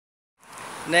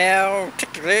Now,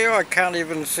 technically, I can't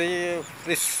even see if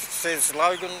this says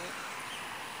Logan.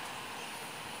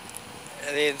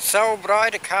 It's so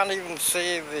bright I can't even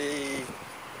see the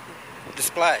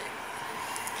display.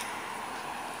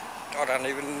 I don't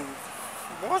even...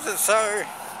 Was it so?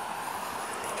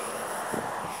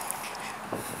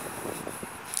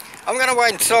 I'm going to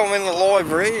wait until I'm in the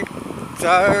library.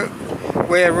 So,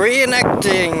 we're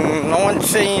reenacting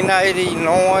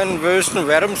 1989 version of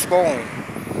Adam Spong.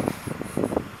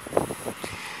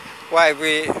 Wait,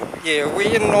 we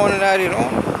in 1989?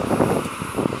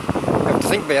 Have to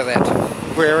think about that.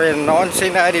 We're in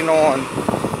 1989.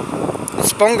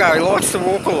 Spongo likes to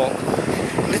walk a lot.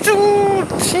 Little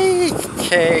tea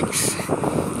kegs.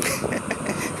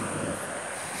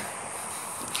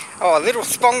 Oh, little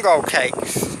spongo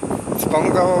cakes.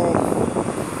 Spongo.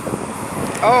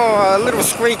 Oh, little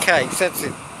squee cakes, that's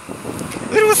it.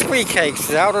 Little squee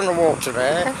cakes out on the walk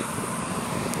today.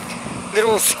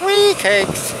 Little squee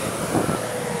cakes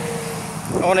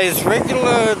on his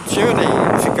regular journey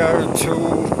to go to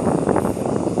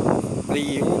the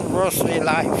University of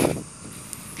Life.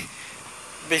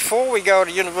 Before we go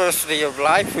to University of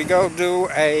Life, we go do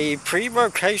a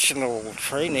pre-vocational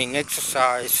training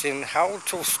exercise in how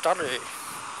to study.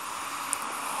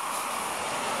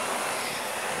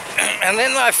 And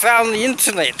then I found the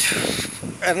internet,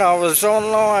 and I was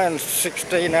online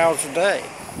 16 hours a day.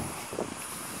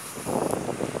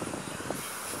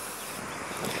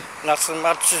 Nothing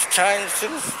much has changed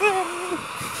since then.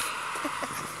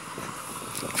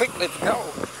 Quick, let's go.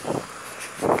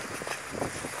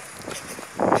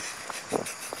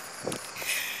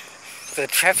 The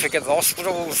traffic at the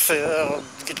hospital's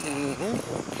getting...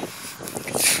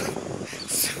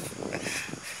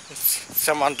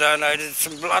 Someone donated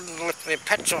some blood and left their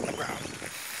patch on the ground.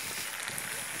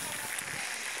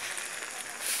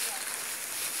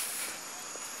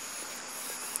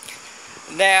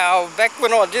 Now, back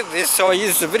when I did this, I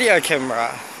used a video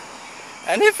camera.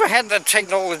 And if I had the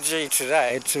technology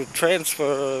today to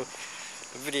transfer the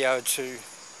video to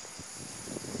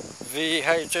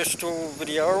VHS to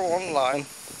video online,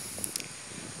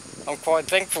 I'm quite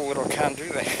thankful that I can't do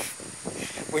that.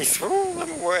 We threw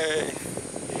them away.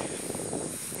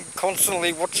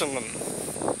 Constantly watching them.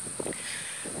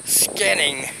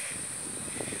 Scanning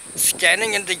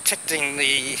and detecting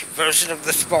the version of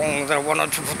the spong that I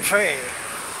wanted to portray.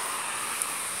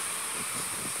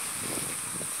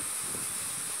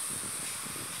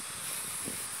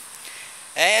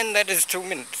 And that is 2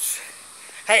 minutes.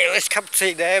 Hey, let's cup of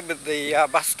tea there at the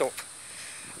bus stop.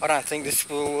 I don't think this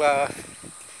will,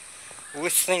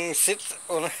 this thing sit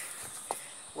on,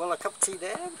 well, a cup of tea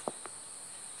dab?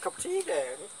 Cup of tea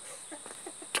dab?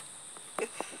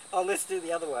 Oh, let's do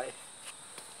the other way.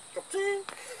 Cup of tea?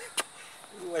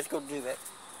 You always got to do that.